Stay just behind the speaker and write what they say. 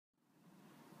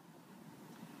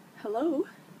Hello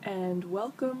and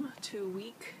welcome to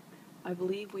week, I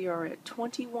believe we are at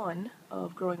 21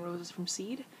 of Growing Roses from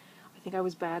Seed. I think I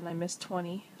was bad and I missed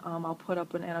 20. I'll put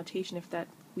up an annotation if that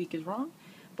week is wrong,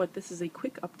 but this is a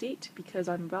quick update because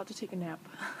I'm about to take a nap.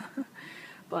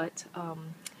 But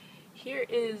here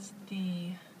is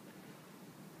the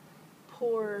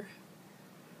poor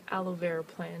aloe vera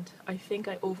plant. I think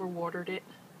I overwatered it.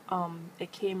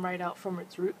 It came right out from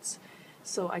its roots.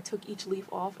 So I took each leaf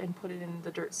off and put it in the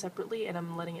dirt separately, and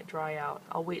I'm letting it dry out.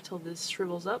 I'll wait till this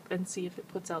shrivels up and see if it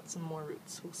puts out some more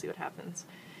roots. We'll see what happens.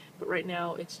 But right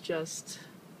now it's just,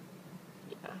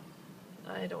 yeah,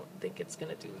 I don't think it's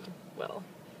gonna do well.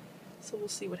 So we'll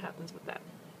see what happens with that.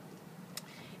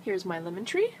 Here's my lemon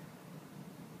tree.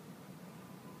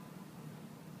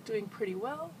 Doing pretty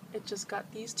well. It just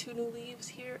got these two new leaves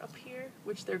here, up here,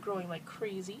 which they're growing like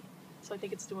crazy. So I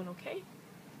think it's doing okay.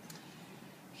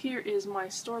 Here is my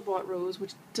store-bought rose,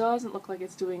 which doesn't look like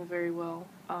it's doing very well.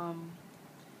 I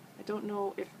don't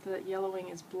know if the yellowing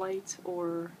is blight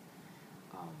or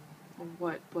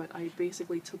what, but I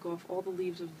basically took off all the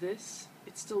leaves of this.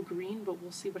 It's still green, but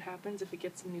we'll see what happens if it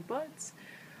gets some new buds.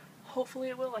 Hopefully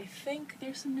it will. I think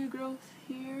there's some new growth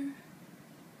here.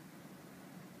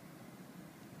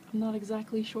 I'm not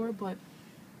exactly sure, but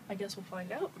I guess we'll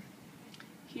find out.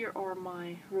 Here are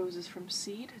my roses from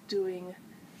Seed doing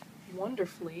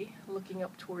wonderfully, looking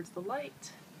up towards the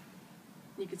light.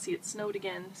 You can see it snowed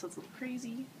again, so it's a little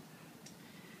crazy.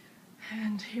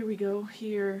 And here we go.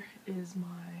 Here is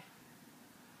my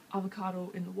avocado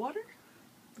in the water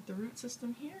with the root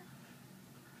system here.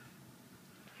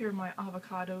 Here are my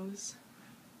avocados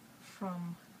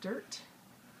from dirt.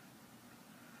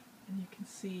 And you can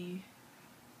see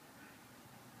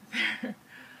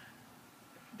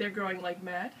they're growing like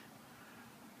mad.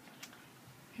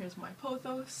 Here's my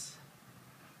pothos,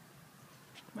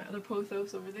 my other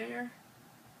pothos over there,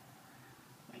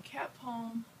 my cat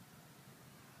palm,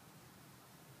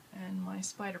 and my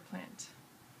spider plant.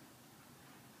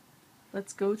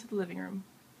 Let's go to the living room.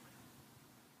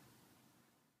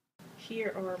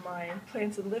 Here are my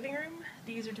plants in the living room.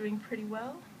 These are doing pretty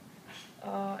well.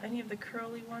 Any of the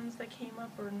curly ones that came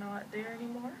up are not there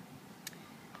anymore,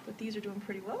 but these are doing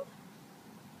pretty well.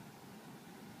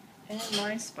 And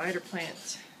my spider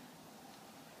plant.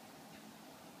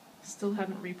 Still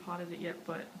haven't repotted it yet,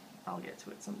 but I'll get to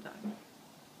it sometime.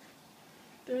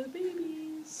 They're the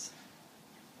babies.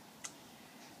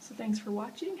 So thanks for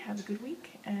watching, have a good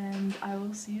week, and I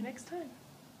will see you next time.